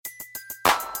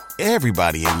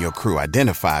Everybody in your crew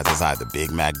identifies as either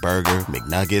Big Mac Burger,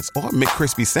 McNuggets, or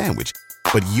McCrispy Sandwich.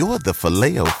 But you're the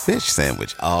Filet-O-Fish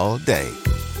Sandwich all day.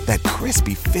 That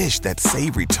crispy fish, that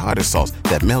savory tartar sauce,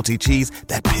 that melty cheese,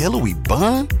 that pillowy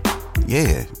bun.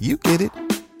 Yeah, you get it.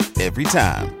 Every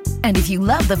time. And if you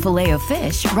love the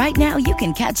Filet-O-Fish, right now you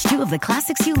can catch two of the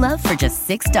classics you love for just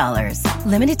 $6.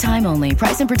 Limited time only.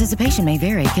 Price and participation may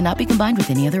vary. Cannot be combined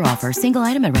with any other offer. Single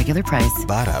item at regular price.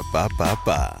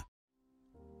 Ba-da-ba-ba-ba.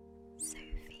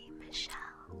 Sophie Michelle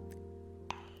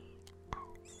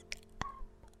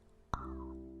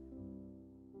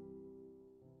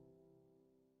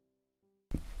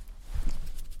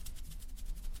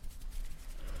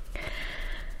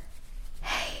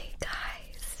Hey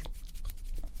guys.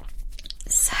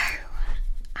 So,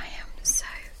 I am so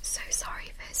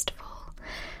sorry first of all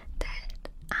that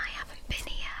I haven't been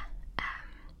here.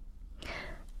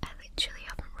 I literally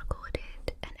haven't recorded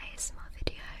an ASMR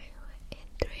video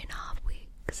in 3.5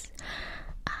 weeks,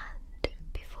 and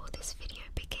before this video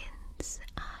begins,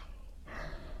 I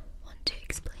want to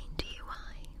explain to you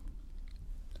why.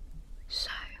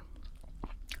 So,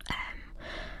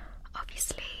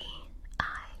 obviously,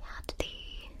 I had the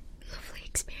lovely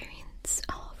experience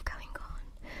of going on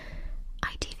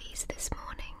ITV's This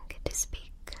Morning to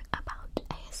speak about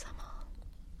ASMR.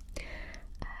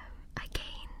 I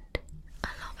gained a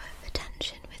lot of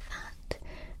attention with that,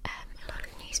 a lot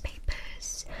of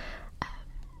newspapers,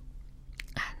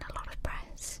 and a lot of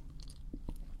press.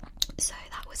 So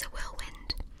that was a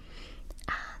whirlwind.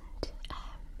 And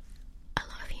a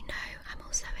lot of you know I'm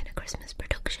also in a Christmas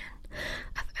production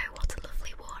of Oh What a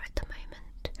Lovely War at the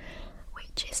moment,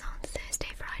 which is on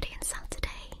Thursday, Friday and Saturday,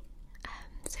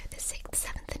 so the 6th,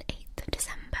 7th and 8th of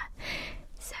December.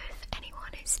 So if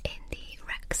anyone is in the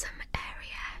Wrexham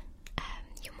area,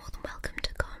 you're more than welcome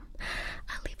to come.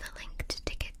 I'll leave a link to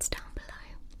tickets down below.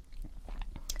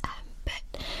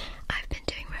 But I've been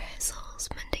doing rehearsals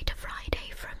Monday to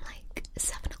Friday from like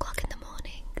 7 o'clock in the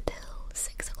morning till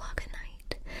 6 o'clock at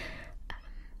night.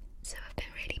 So I've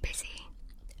been really busy.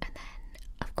 And then,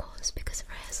 of course, because of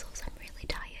rehearsals, I'm really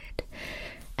tired.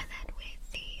 And then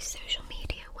with the social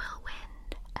media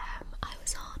whirlwind, I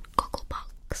was on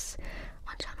Gogglebox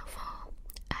on Channel 4.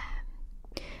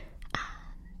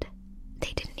 And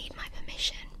they didn't need my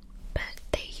permission, but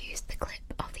they used the clip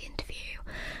of the interview,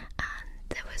 and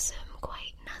there were some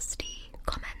quite nasty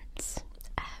comments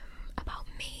about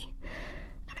me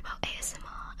and about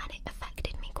ASMR, and it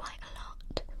affected me quite a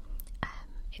lot.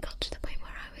 It got to the point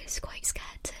where I was quite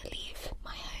scared to leave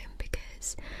my home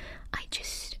because I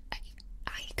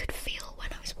could feel when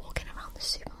I was walking around the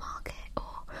supermarket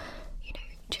or,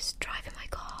 just driving my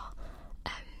car,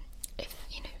 if,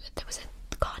 there was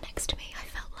a car next to me, I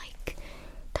felt like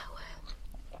there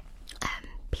were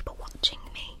people watching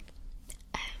me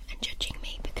and judging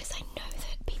me, because I know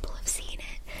that people have seen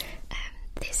it.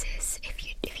 This is, if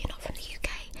you're not from the UK,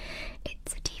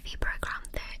 it's a TV programme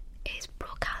that is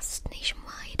broadcast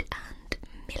nationwide, and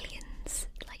millions,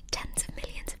 like tens of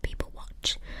millions of people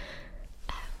watch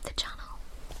the channel.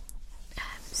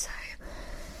 So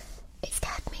it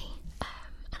scared me,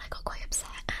 and I got quite upset,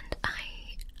 and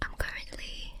I am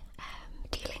currently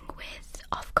dealing with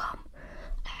Ofcom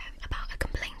about a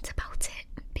complaint about it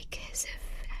because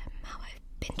of how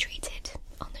I've been treated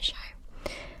on the show.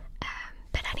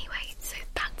 But anyway, so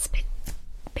that's been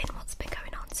what's been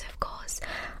going on. So of course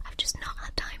I've just not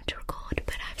had time to record,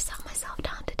 but I've sat myself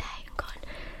down today and gone,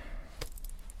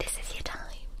 this is your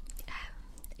time.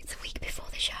 It's a week before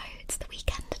the show, it's the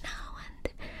weekend now,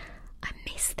 and I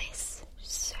miss this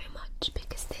so much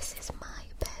because this is my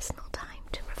personal time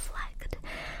to reflect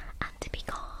and to be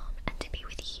calm and to be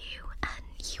with you,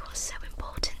 and you are so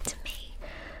important to me.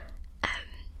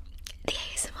 The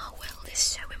ASMR world is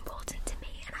so important to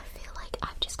me, and I feel like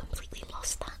I've just completely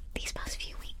lost that these past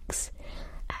few weeks,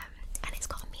 and it's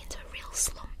gotten me into a real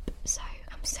slump, so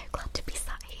I'm so glad to be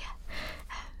sat here.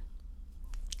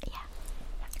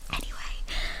 Anyway,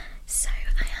 so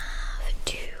I have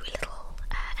two little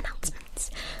announcements.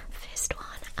 First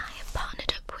one, I have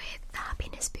partnered up with the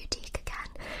Happiness Boutique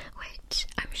again, which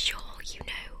I'm sure you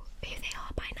know who they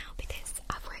are by now because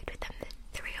I've worked with them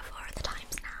 3 or 4 other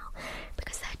times now,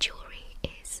 because their jewellery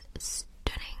is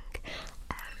stunning.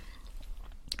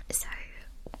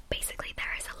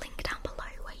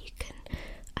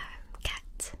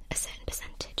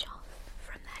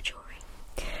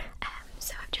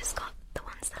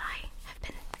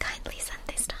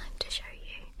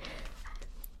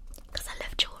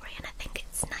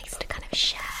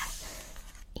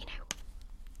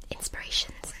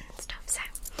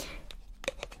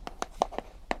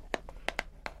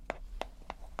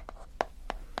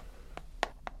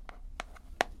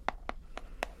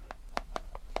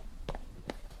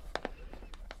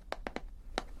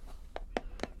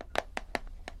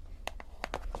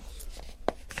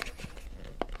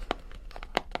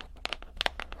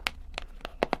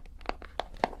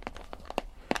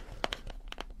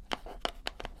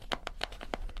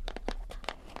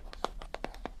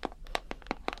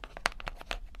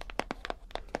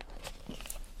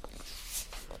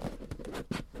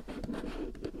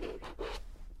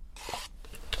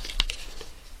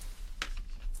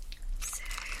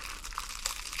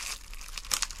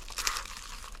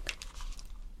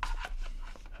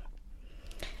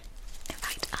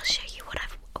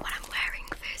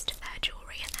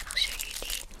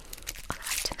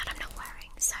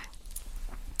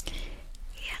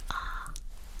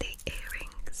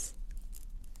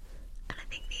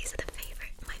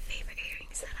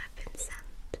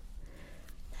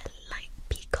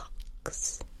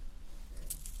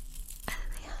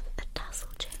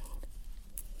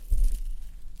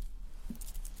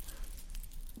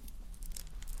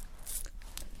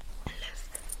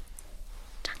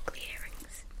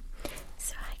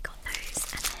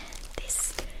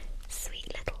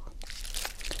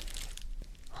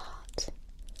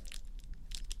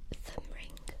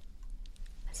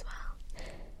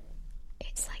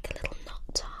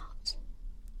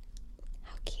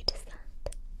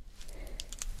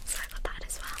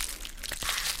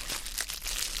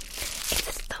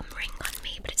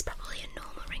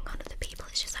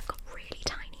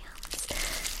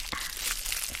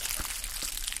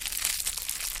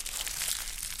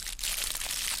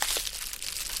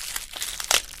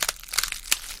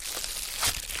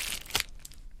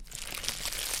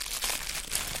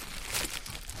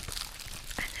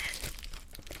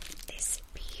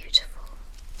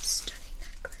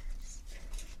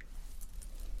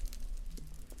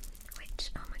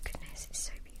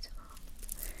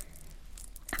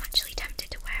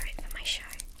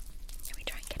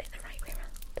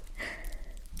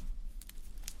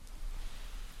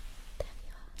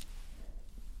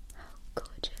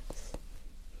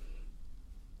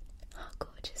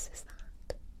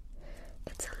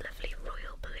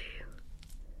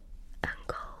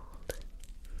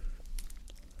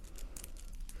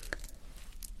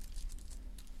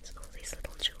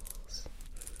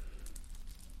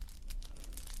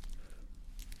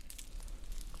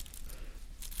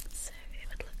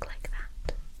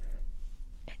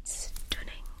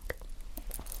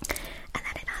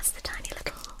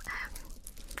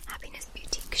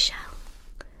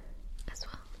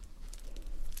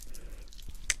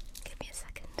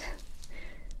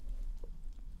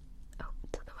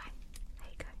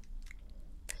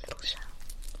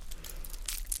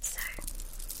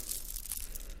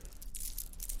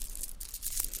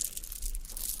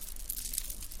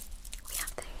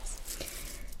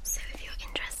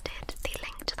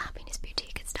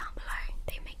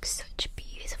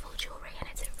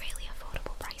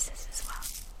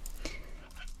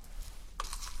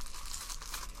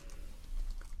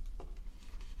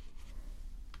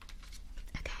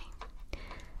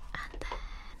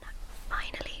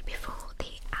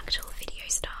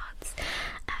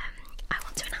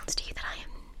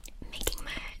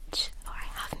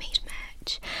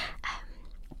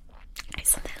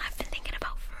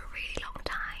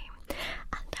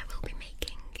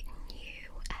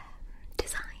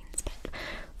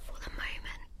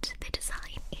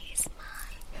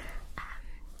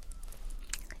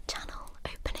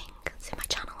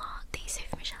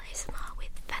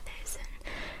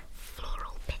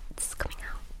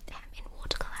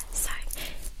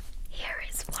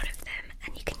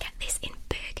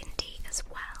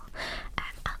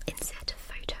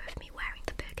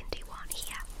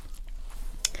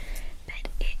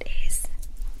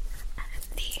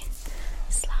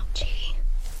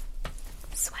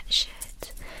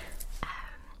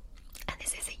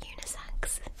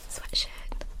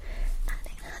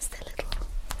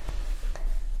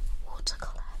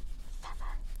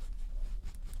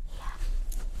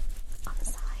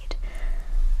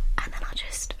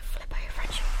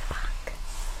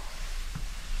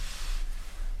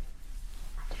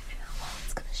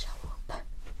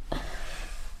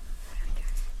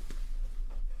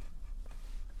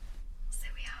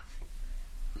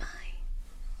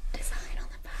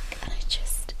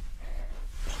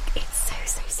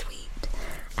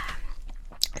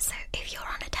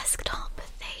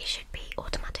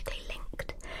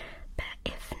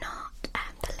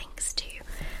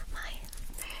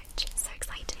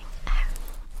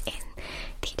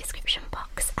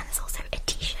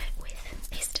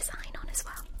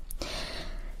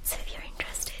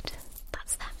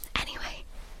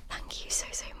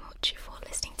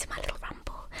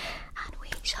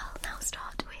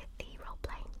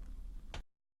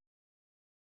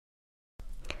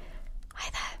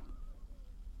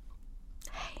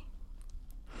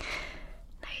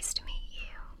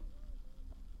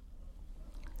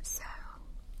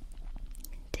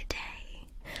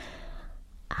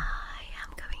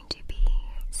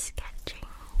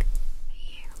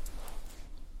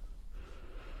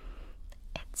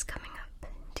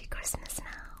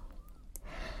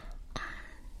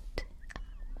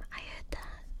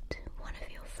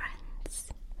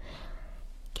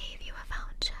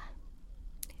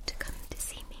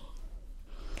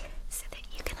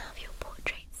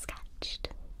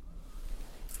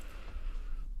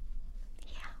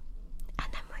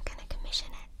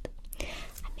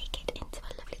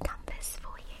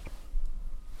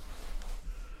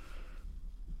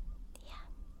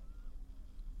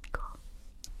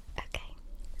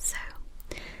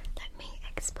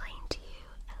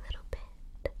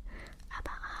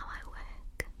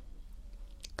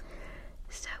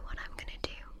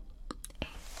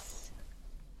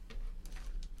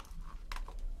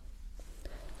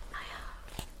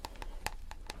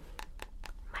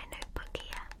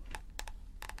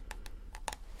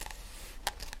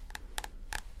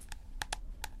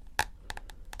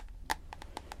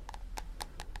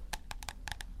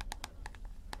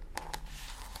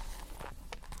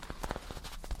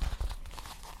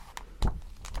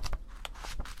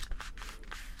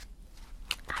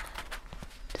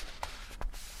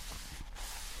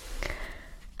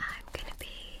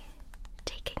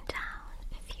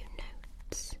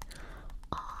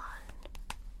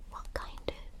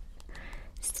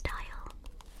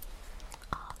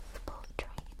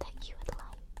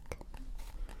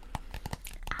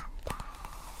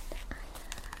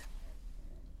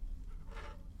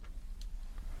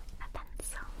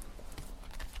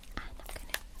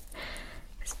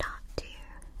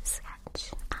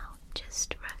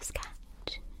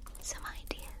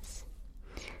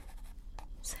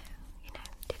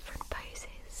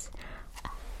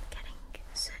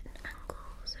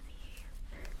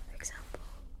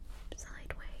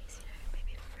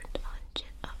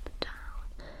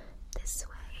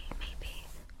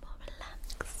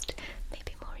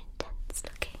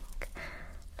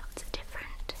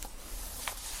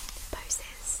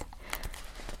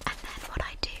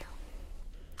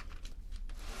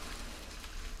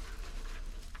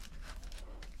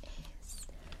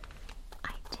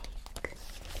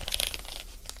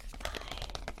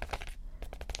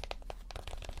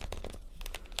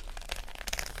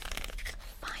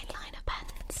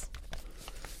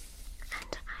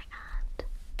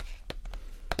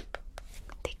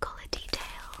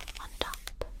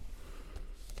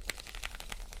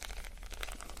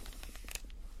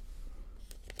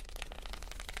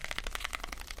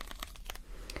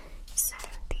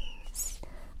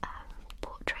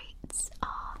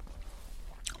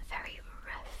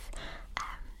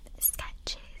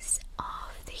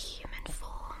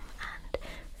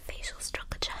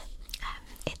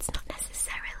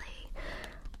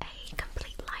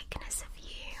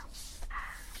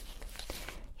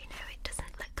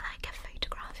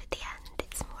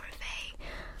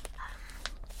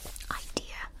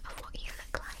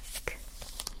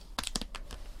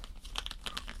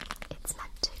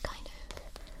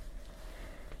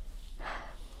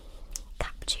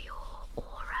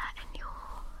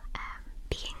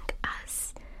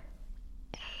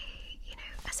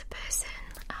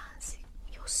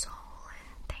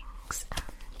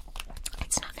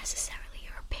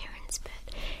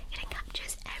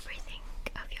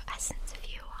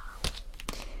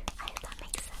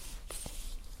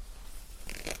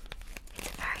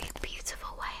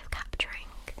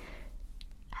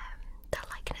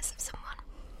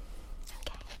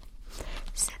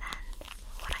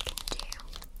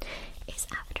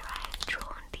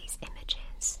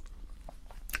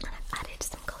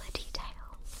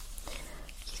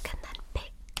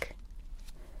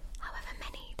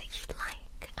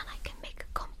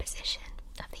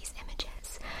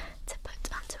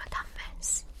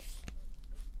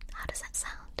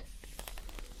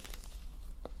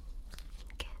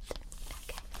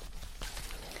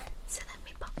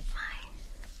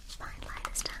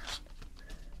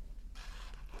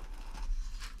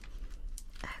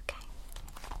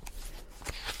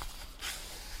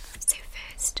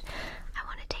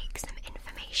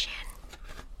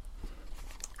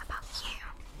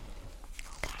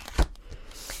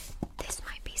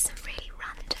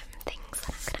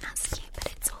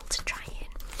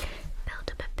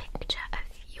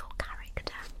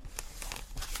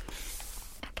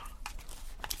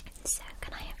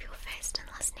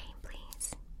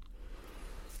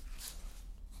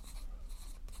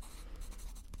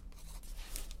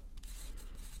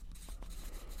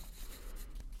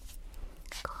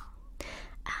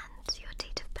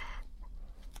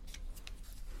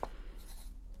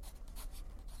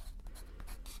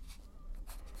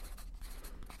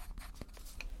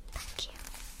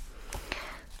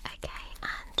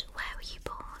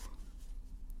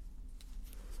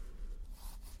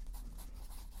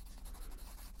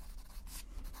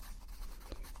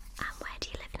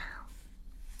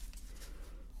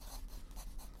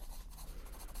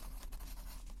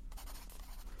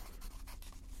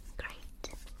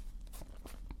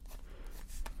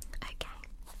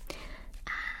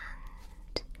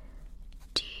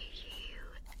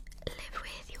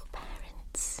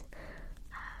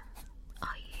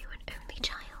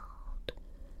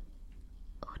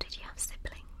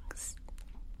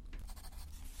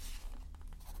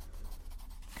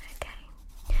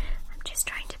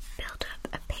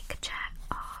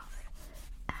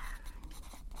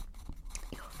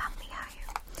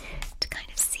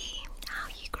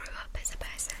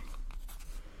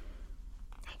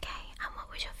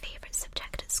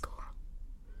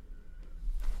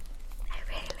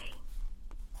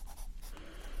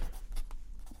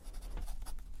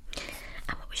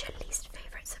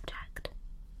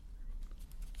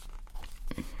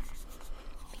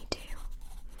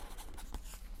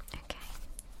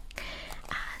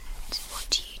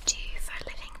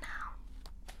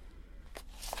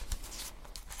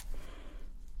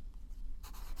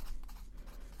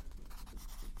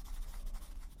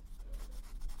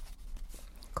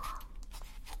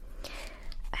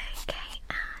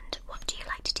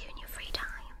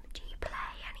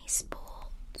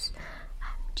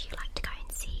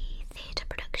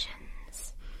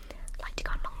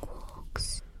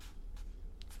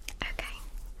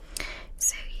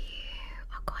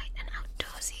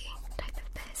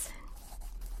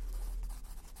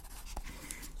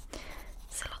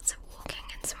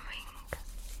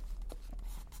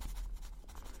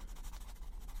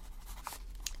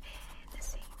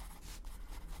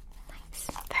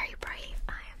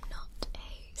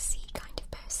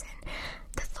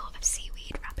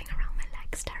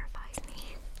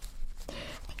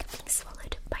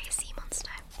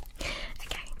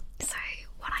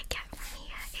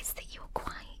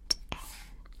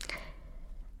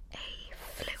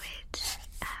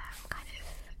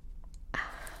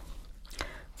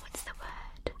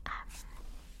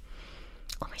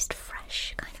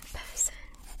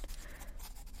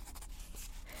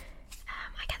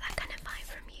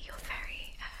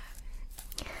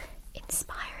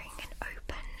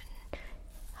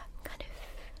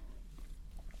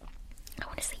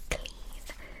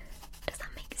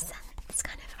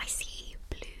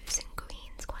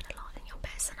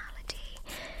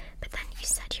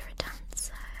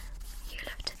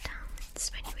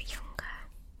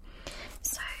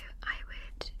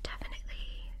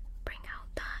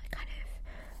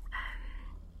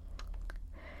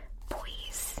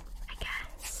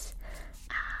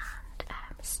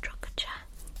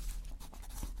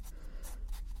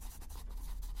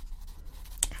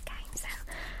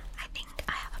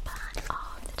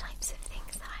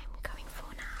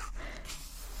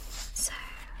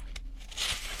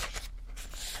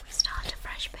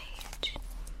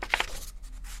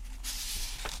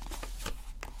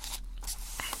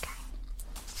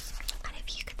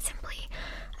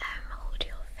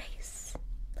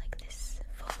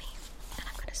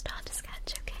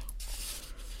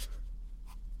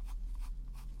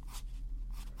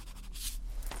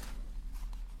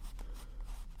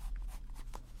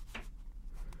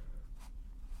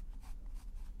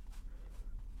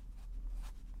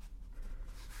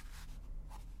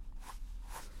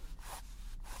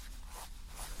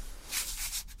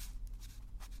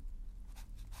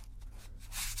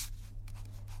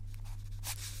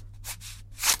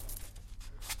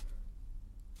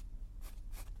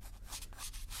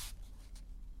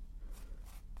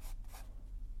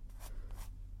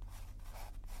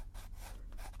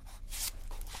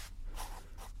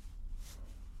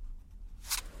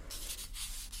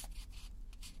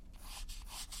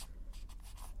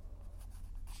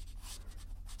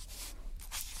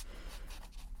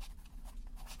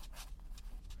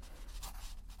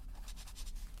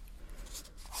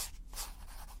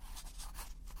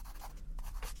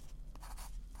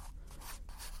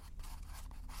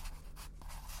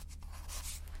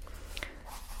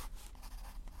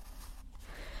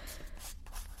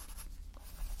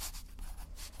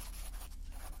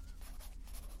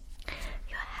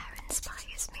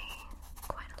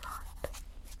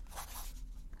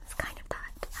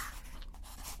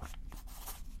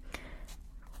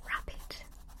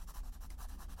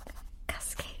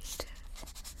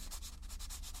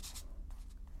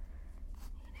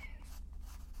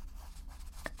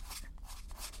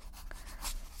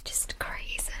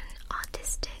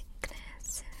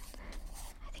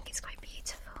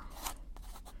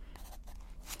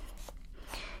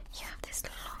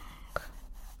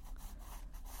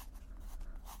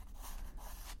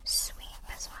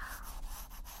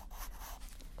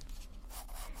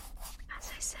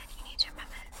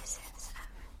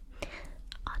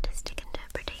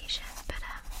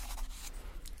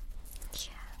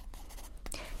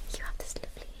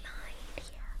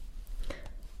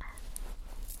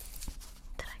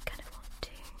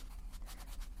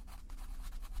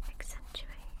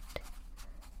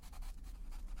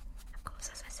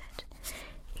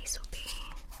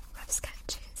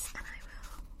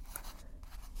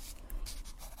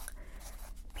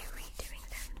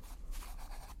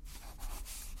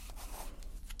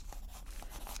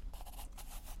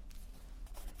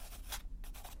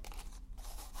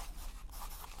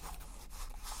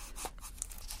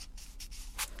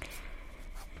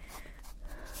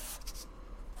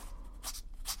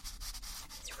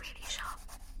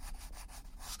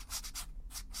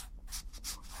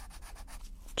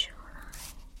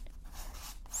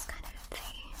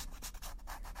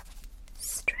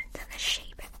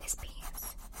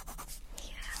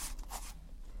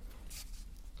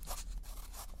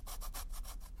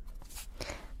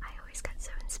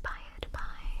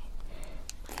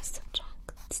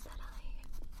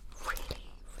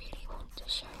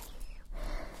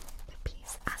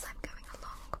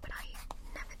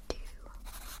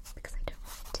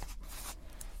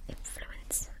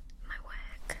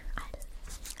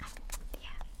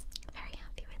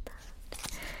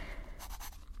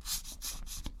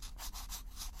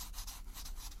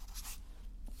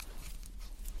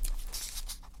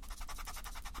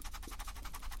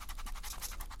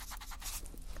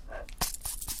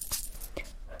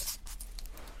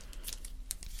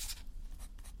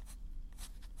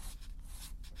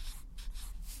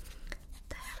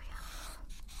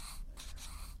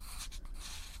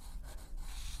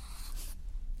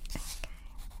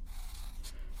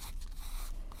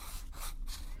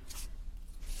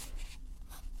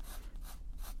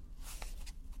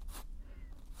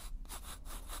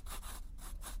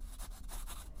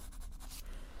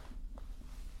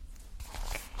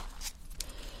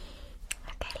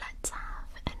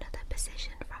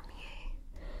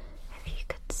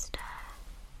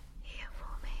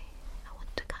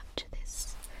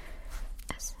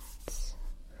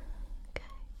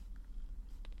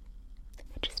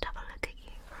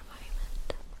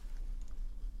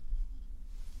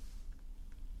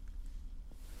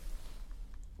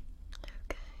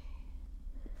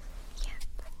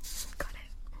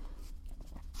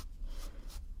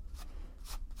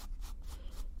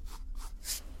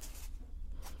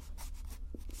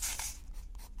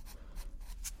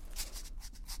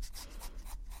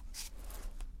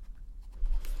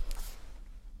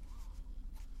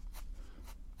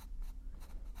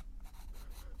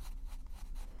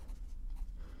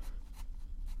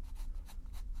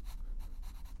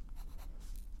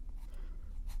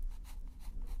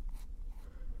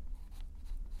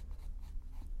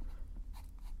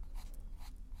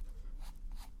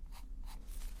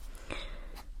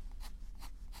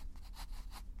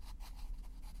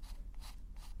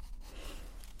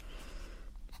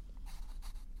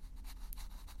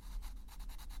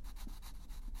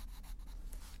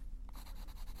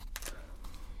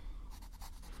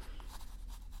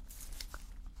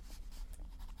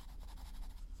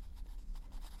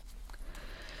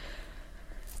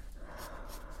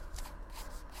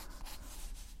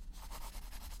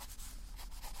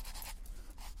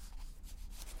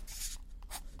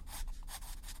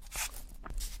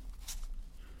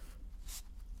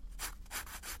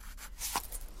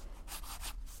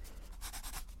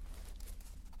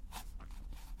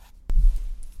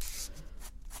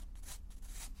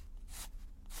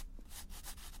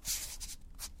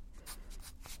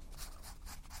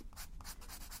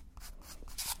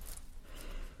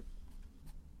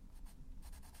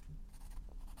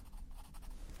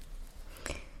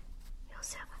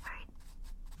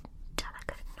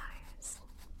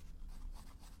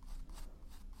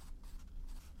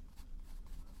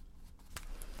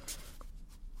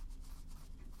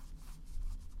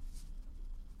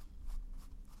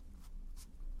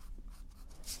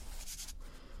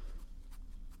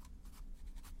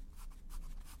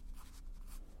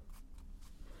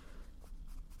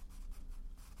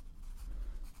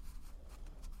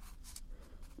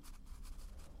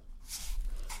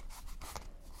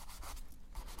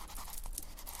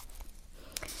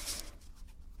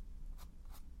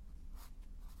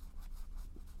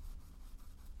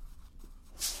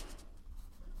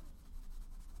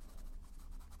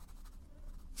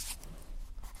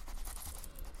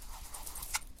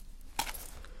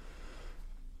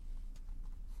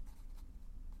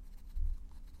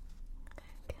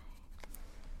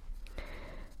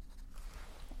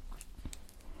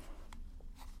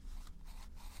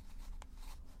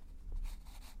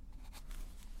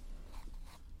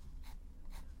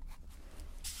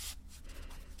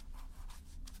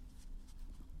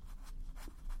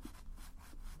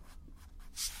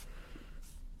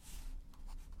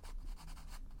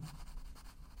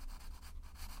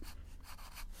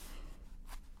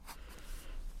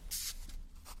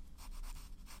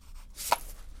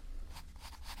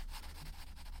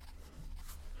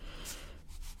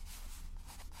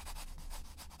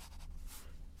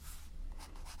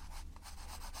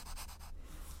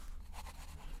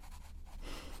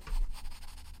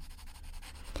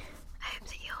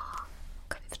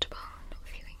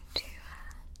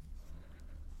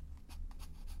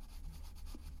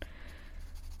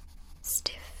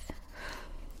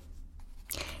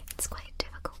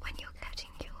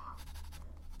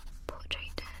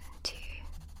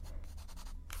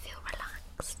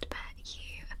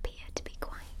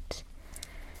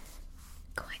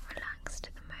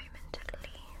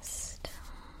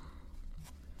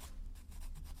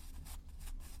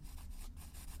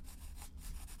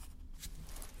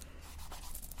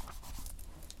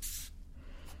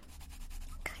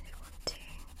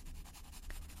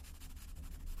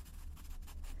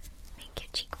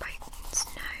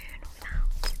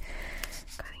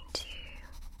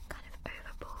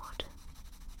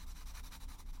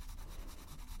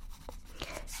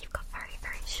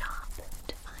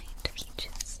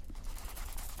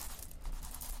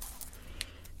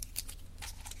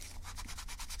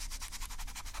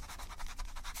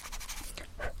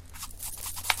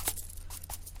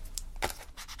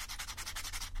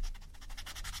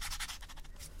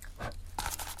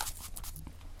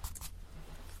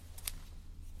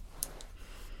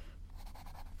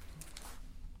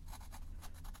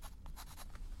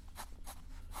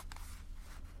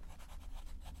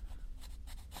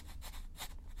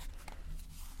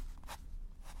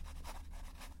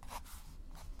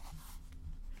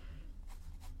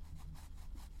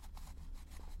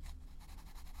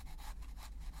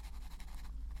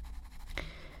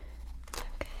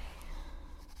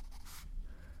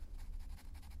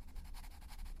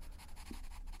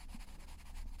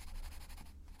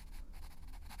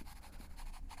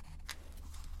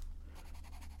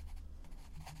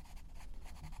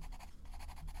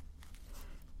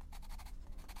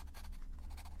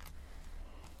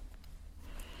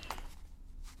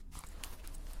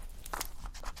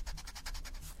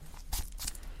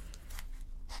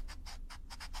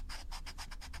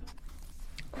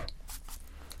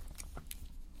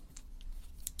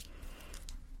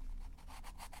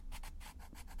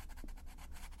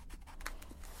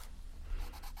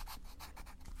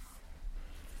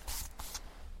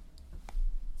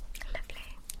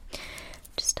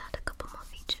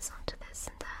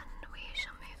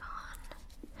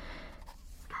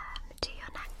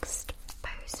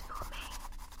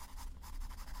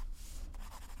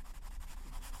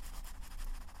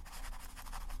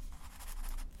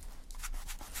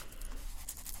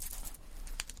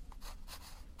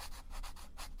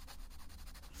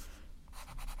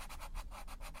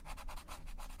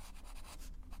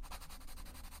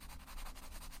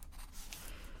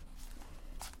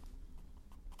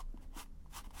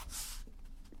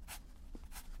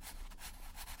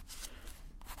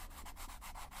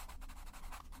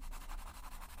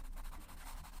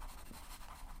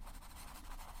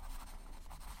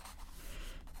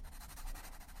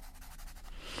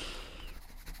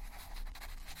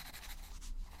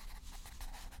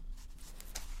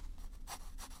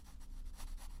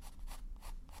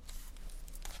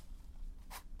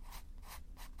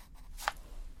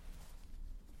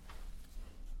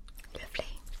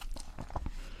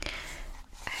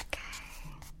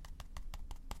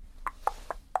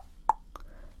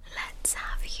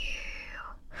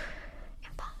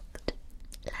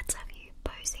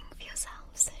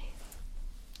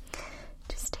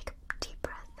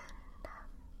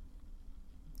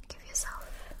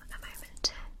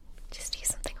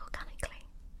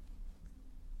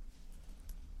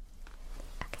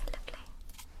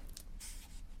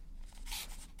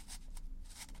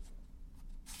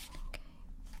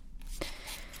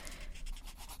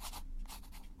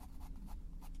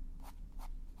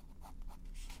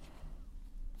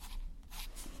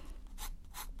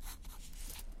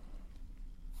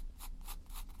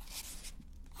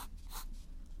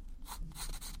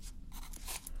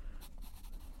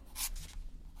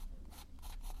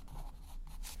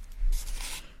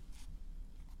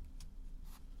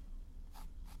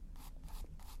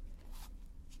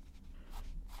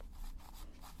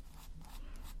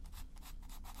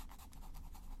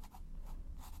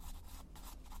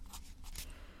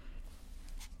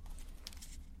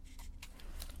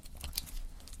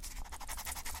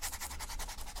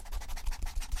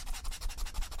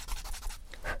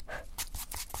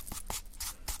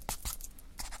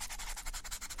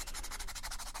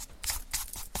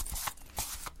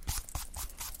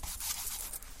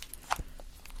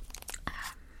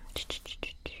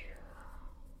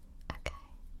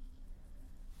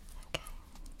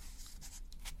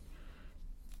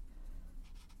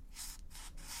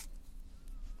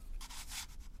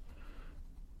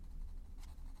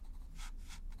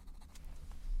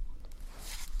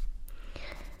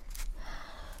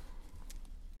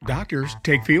 Doctors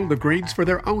take Field of Greens for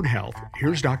their own health.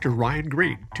 Here's Dr. Ryan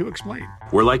Green to explain.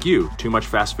 We're like you, too much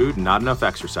fast food and not enough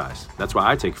exercise. That's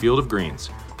why I take Field of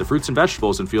Greens. The fruits and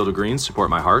vegetables in Field of Greens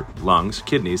support my heart, lungs,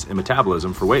 kidneys, and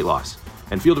metabolism for weight loss.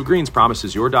 And Field of Greens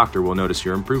promises your doctor will notice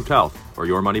your improved health or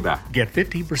your money back. Get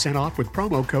 15% off with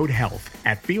promo code HEALTH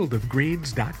at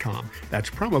fieldofgreens.com. That's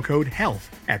promo code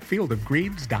HEALTH at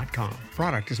fieldofgreens.com.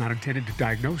 Product is not intended to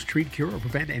diagnose, treat, cure, or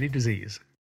prevent any disease.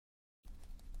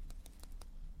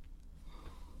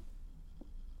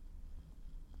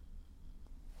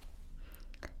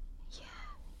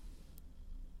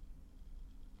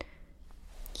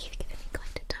 You've given me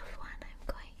quite a tough one. I'm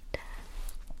quite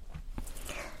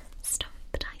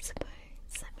stumped, I suppose.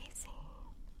 Let me see.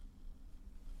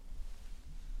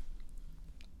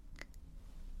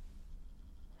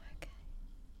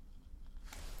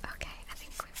 Okay, I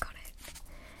think we've got it.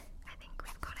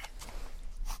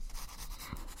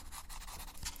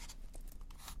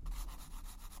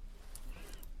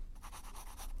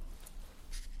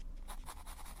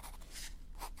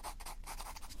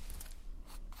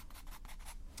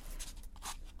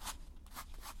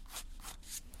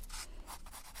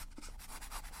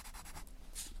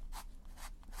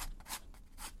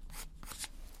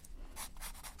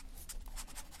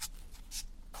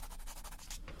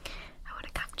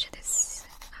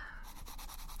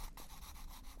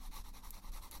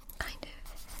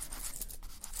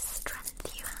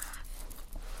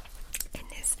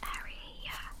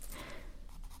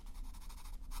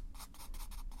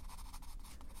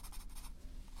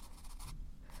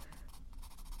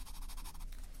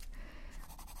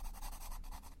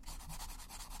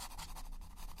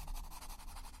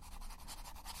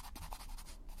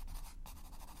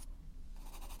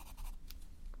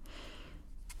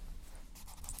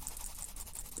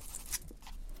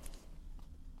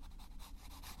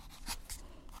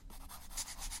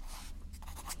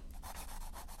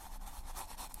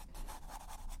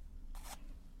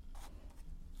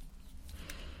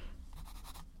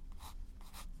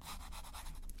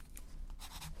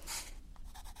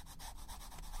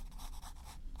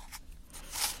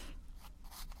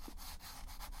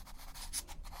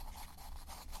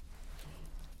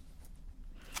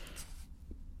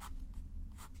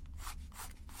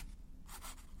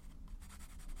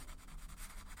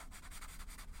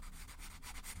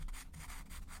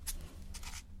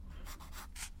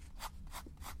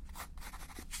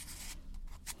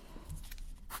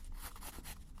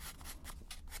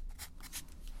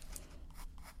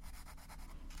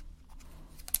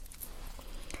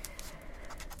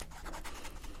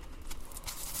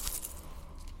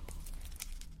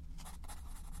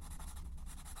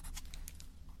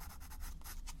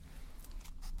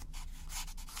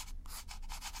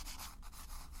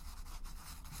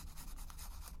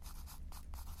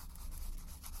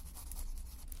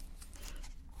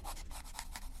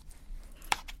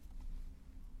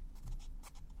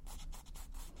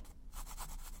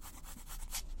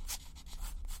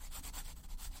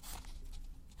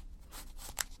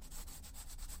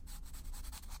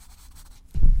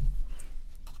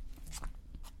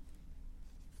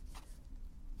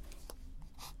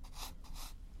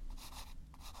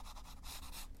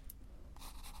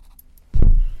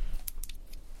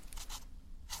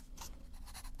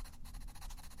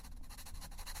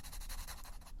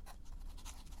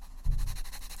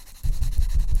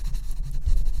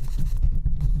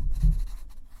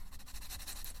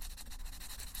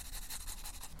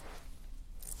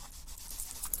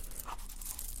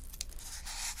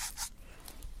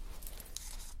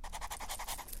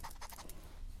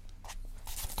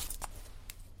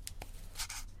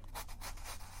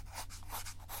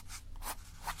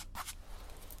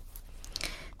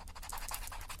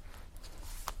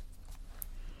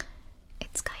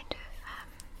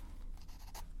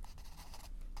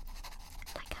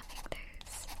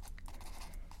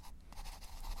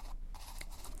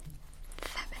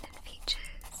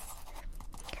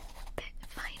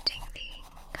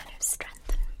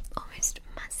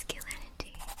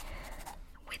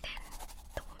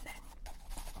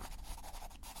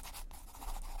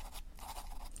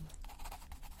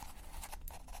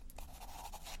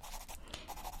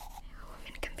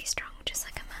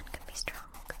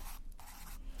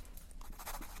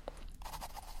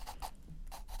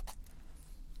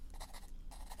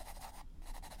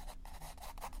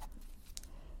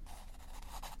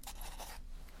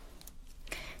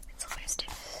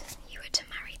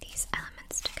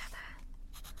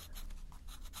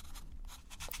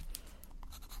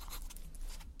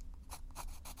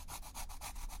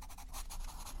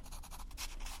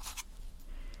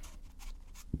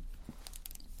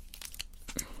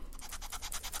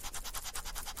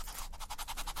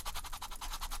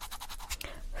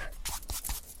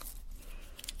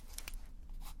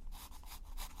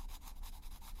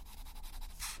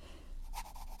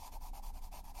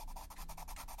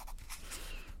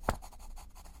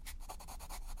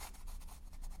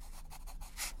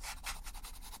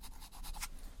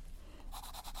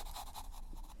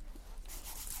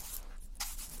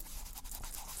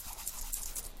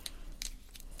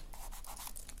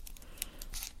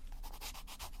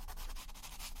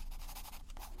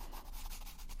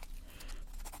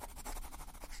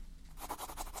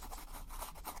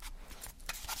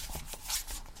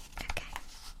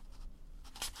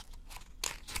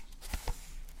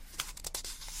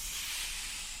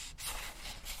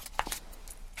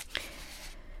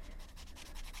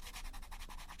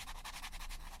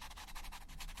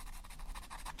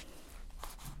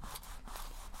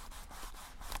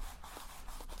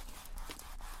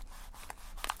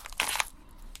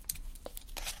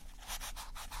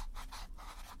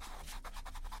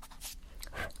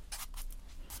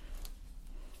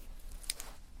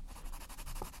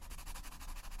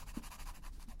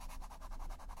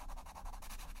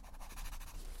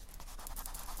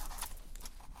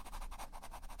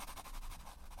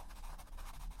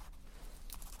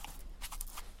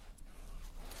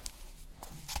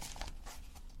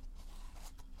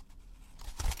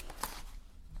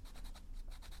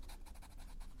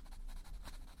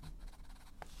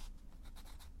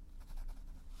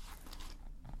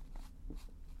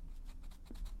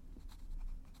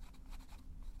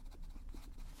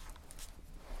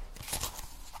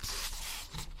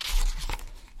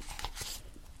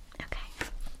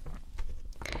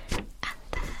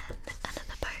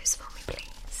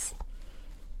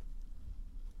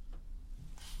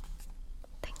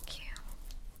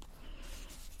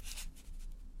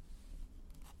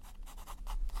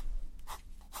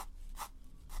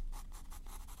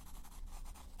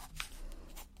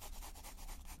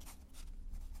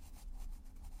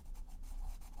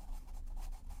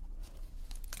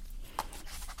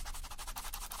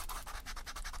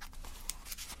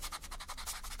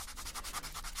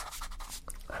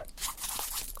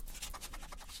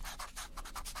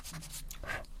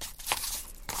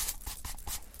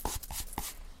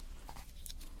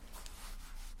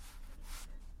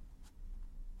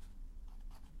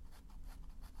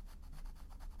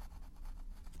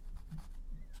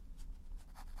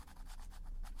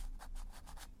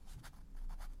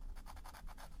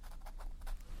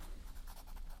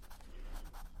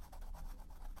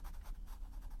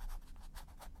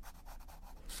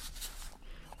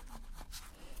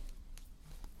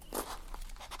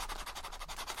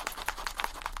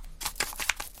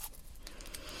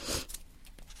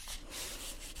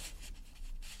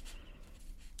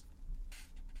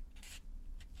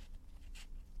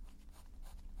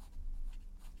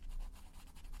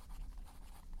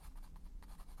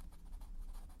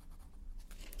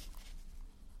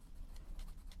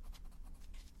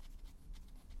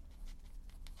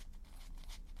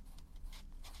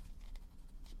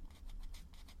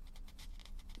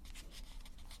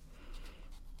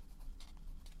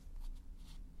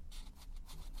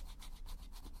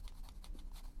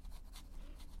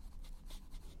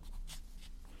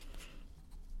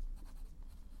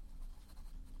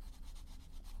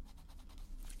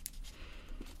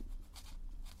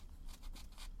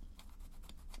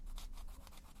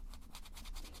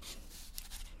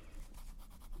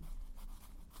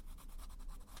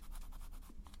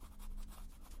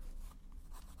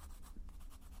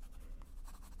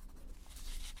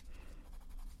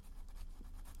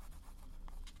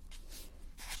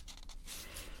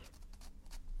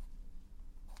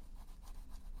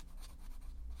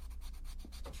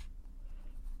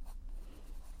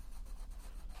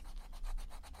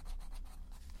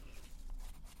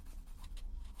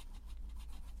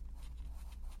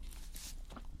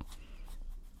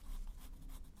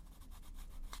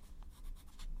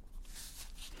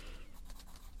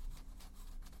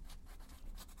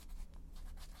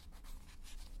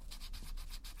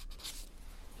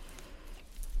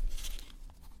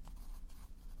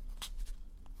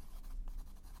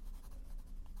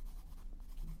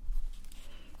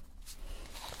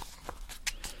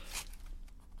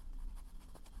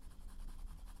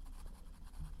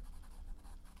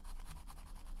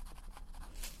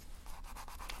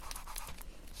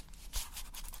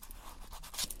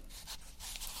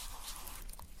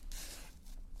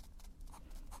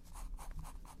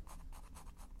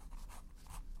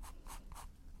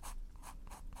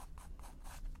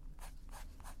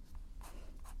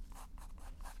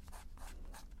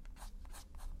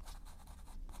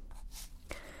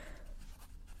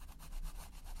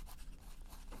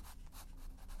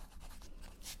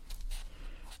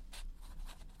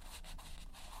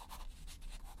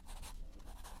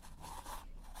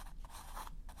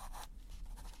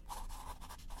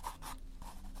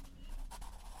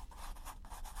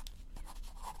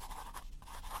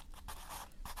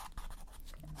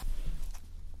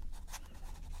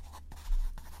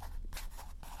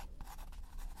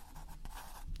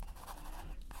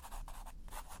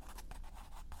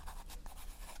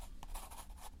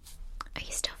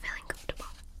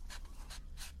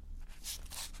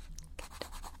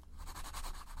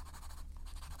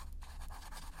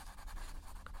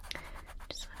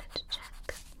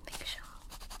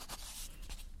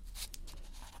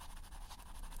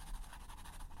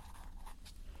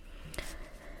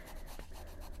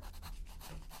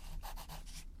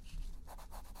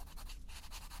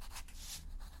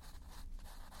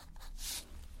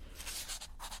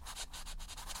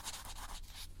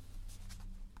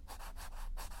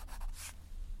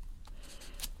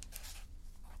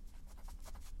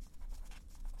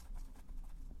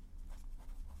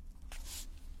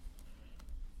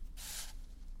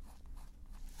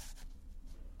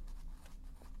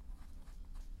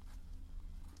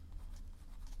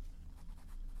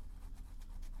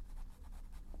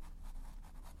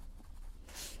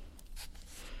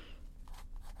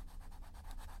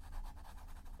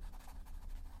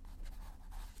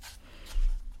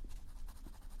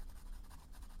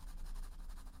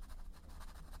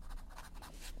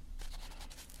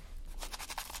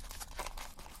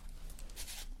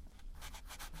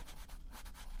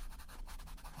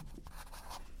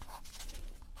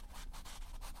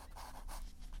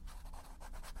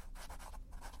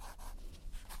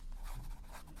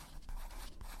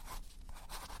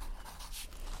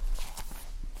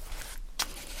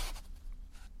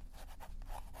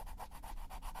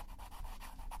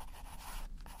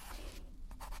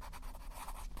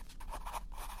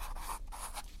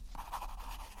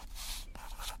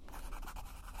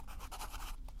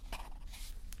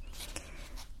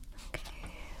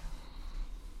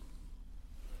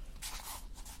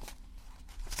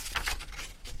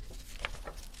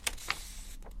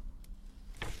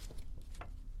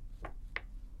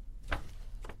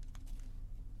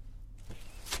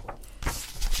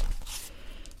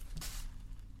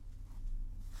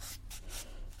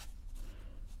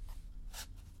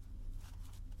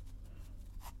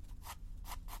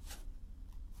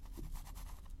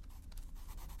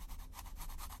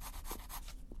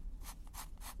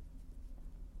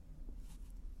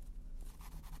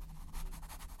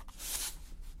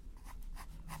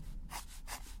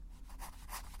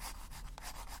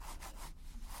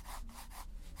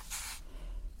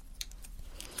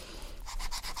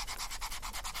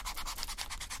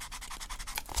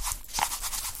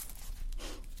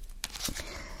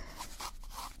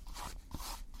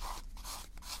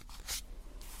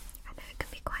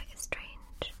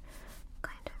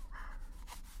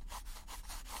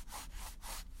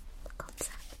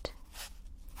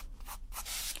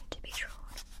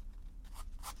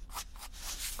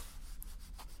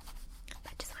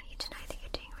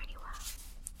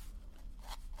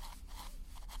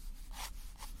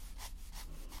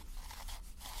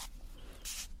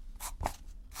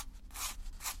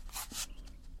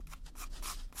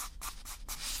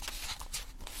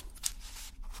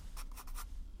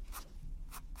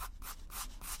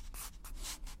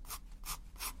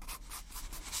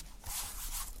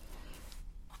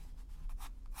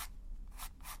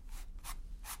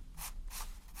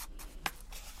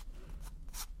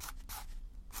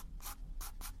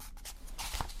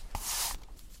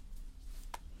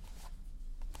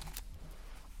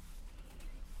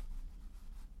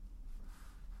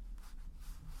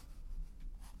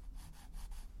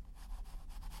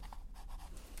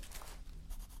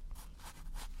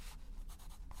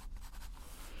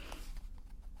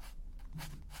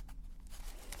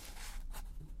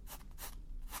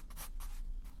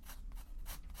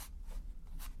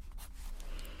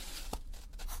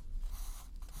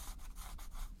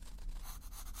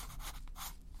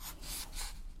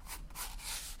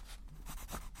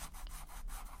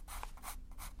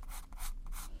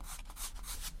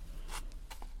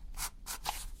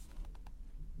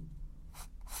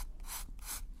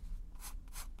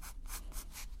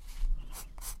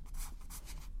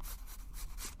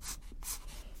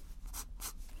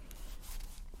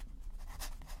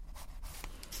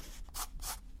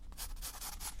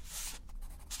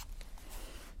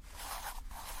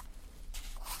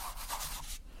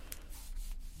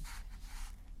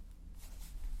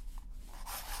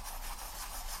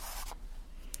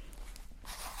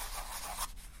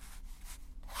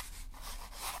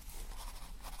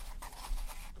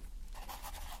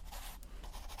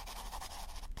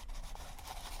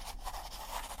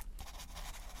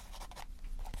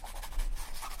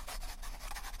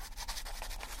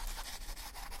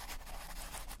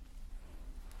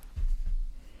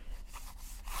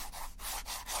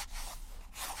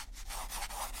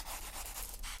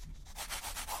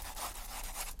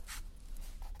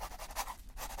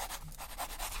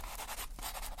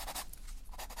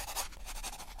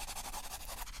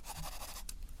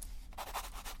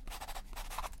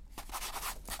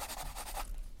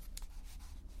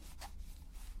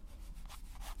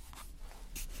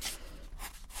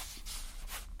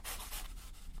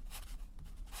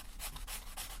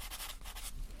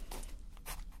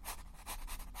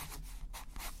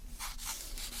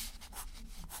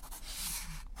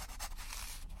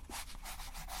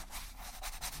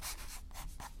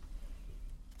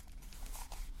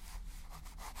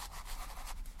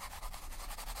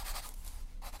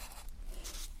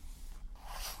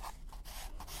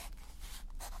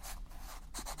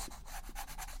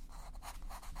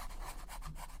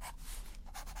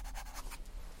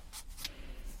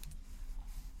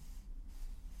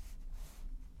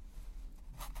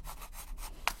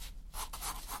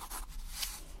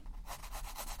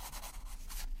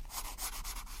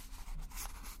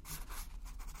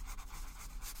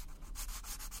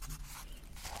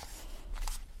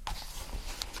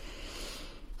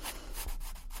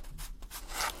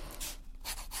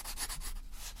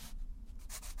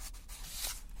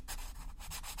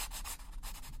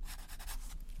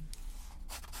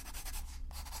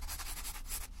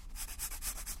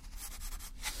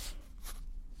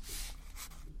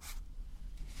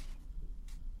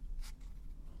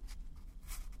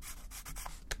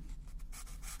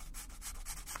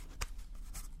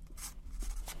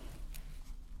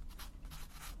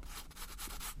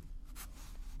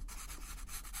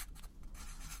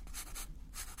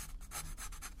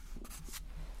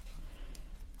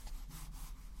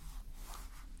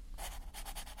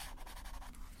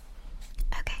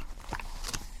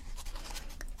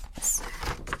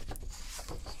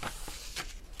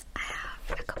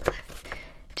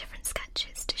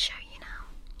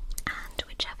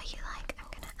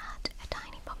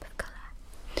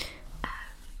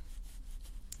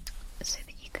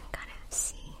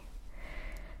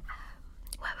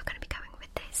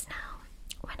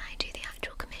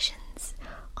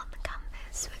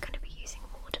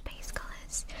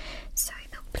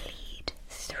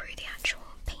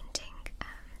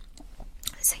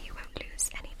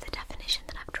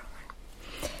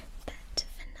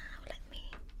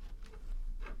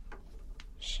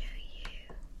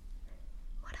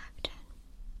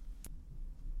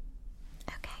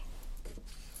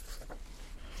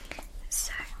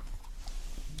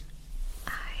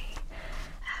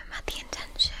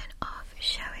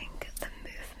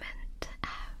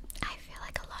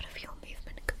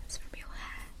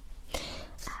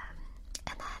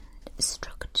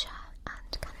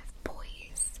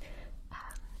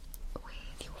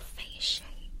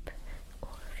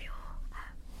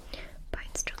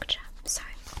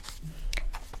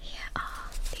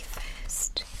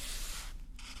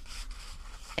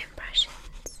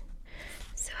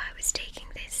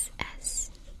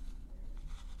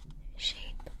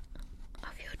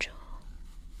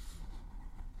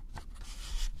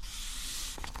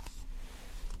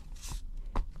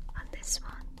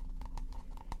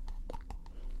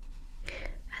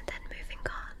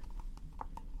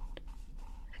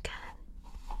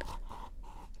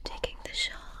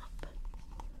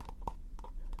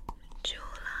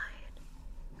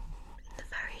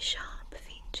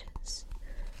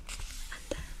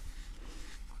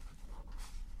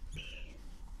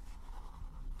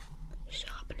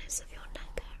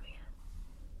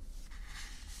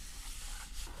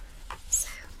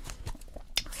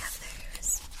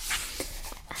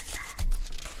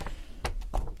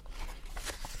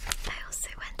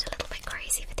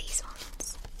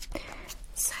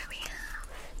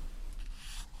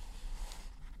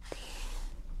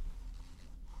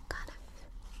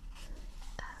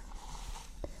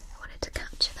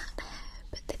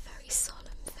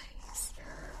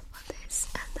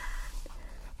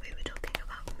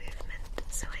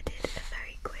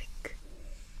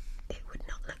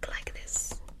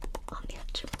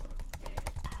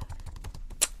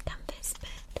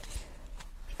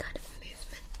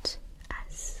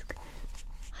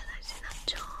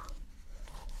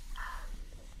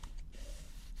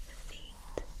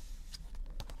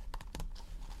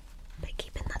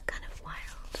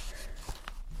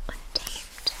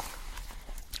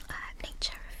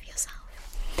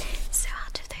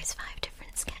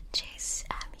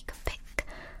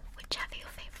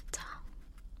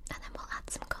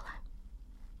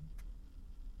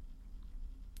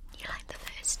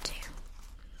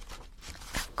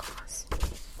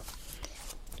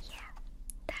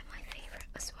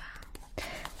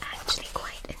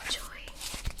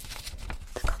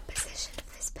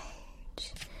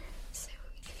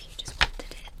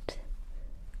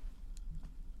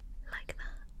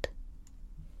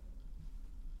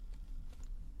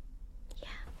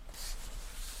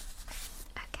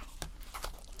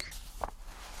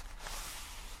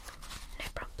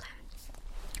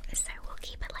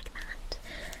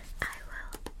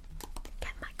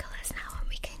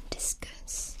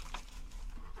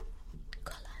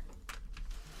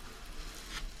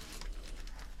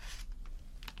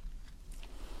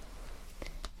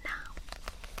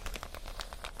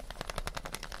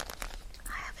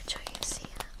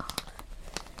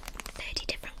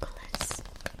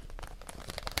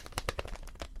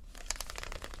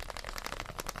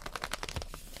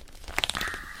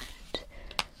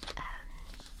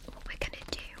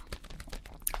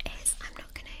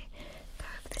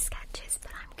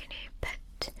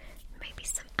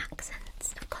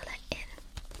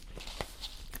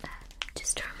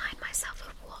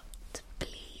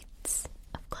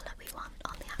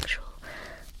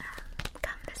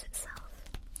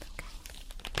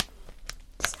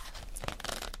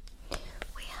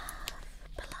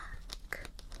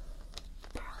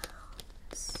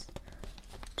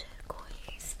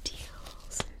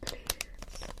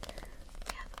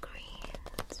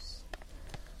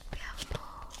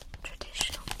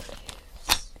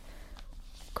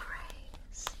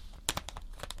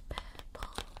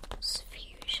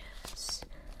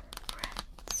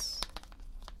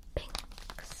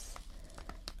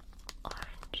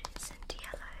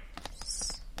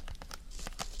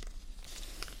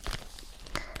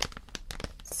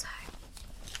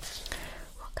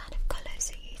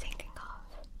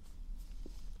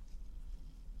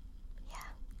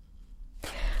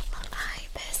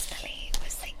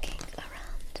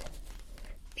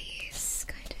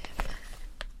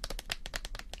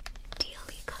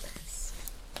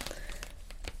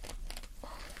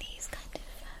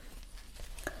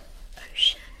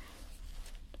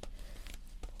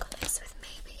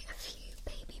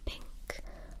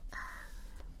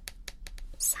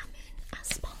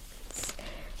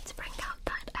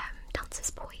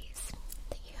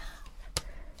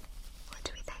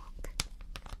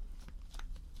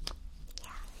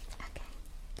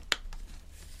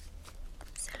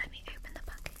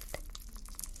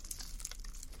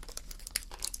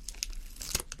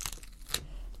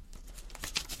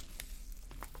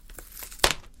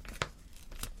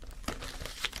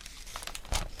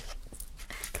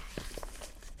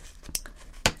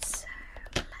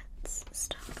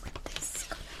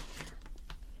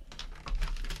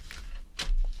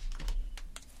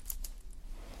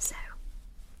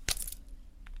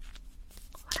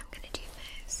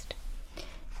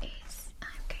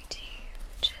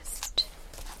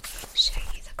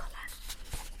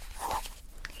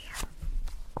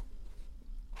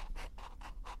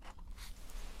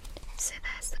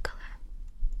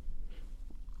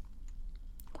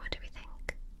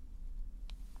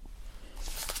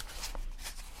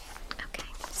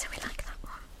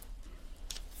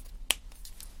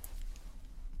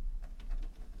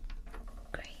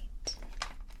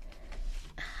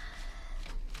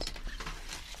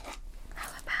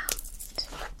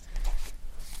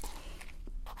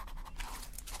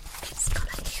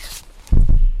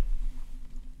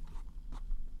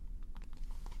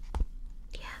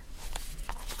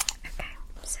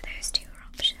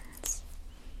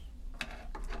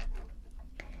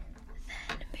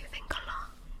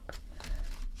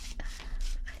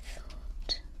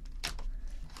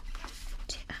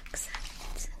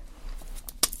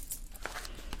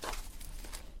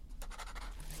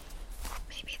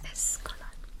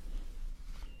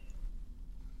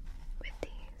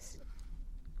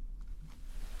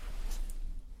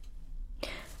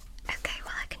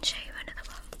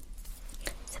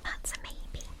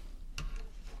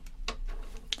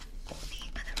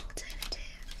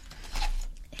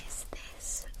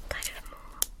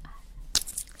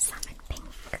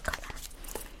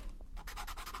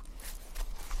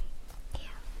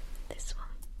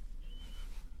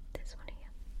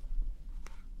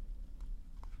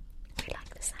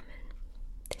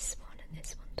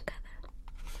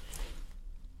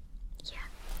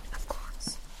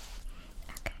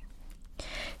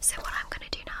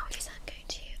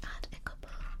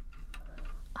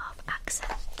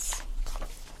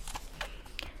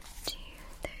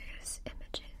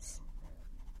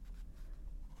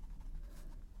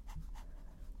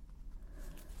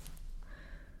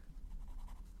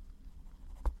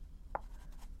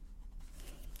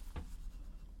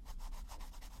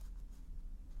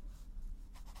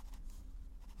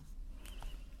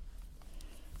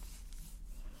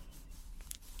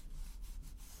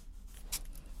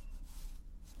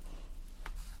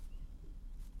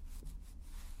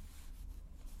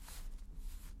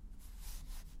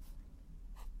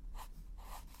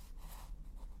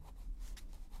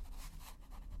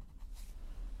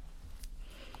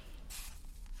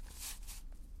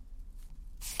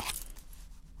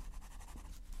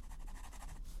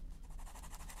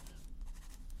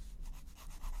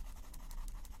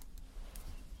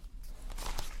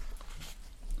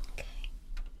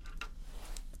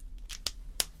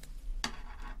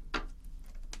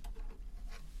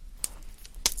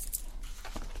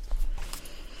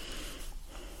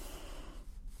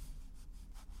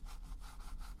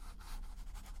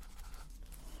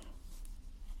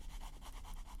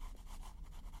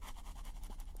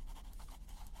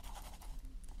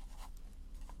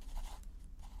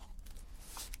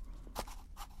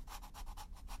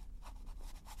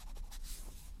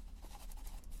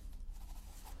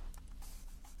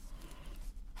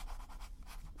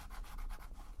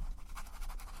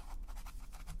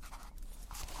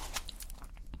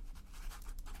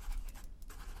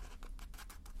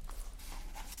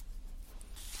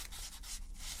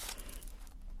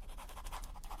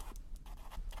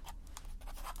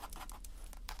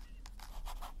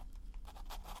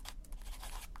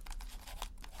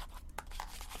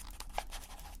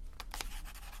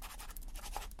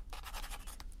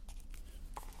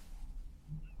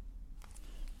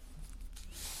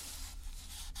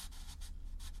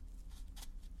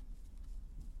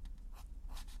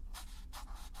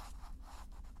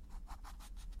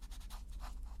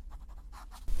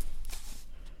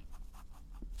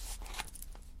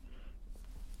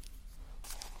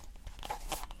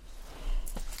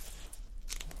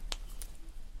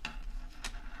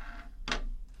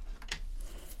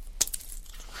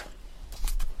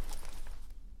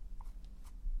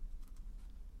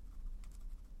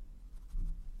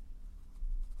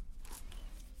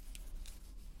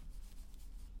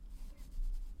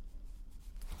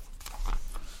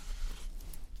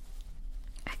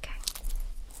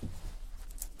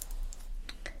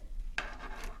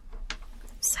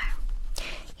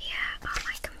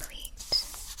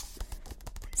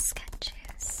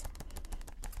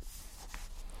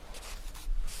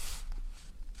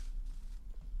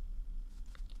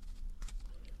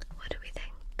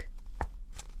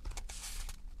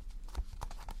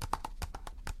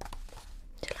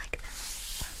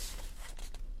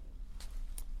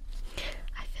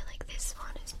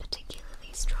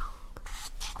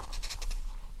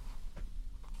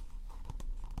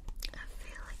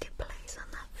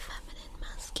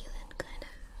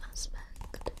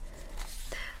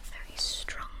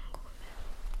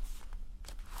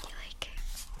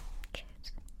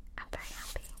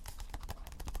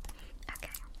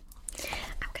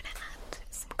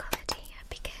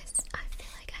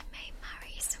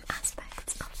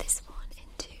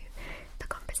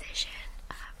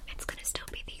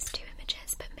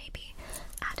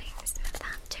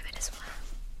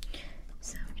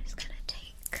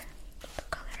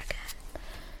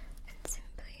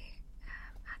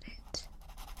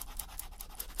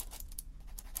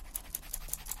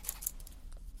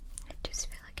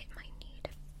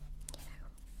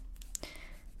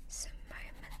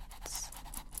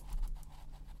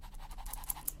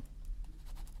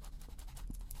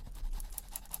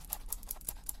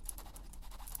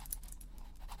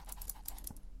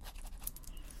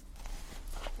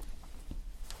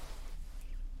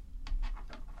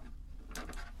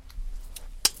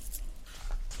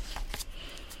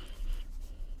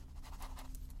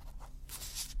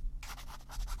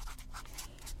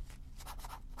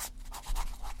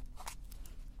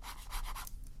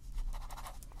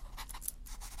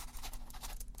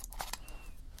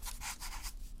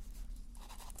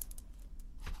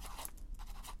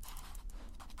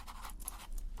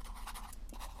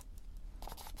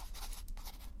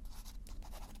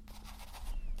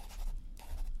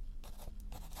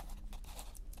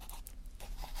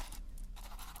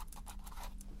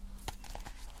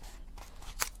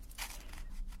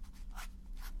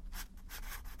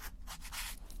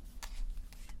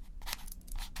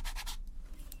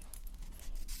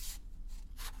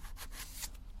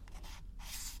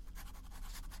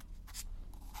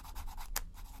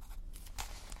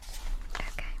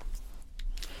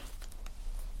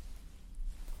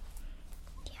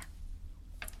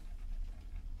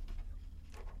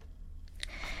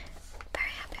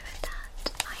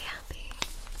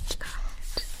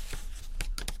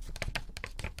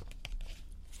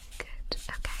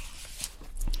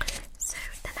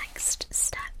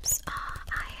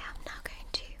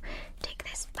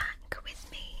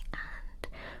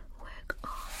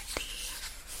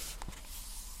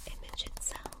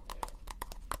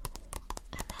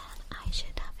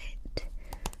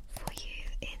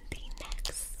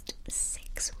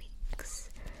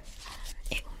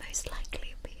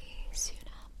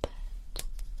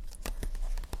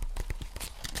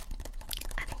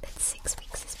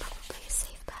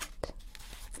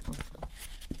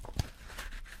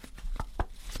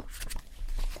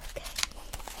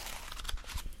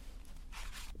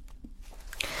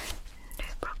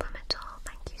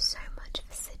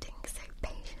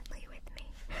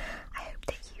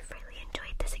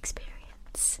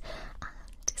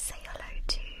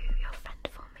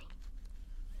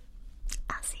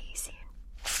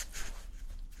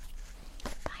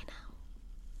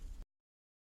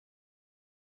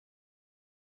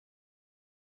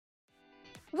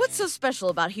 What's so special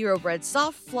about Hero Bread's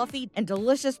soft, fluffy, and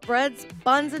delicious breads,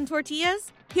 buns, and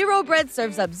tortillas? Hero Bread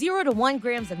serves up 0 to 1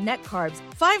 grams of net carbs,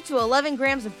 5 to 11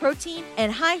 grams of protein,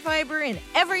 and high fiber in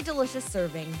every delicious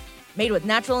serving. Made with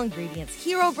natural ingredients,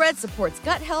 Hero Bread supports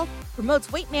gut health,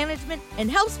 promotes weight management, and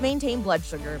helps maintain blood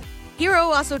sugar. Hero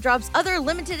also drops other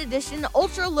limited edition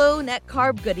ultra-low net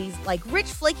carb goodies like rich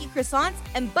flaky croissants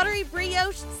and buttery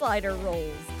brioche slider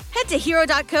rolls. Head to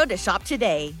hero.co to shop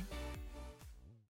today.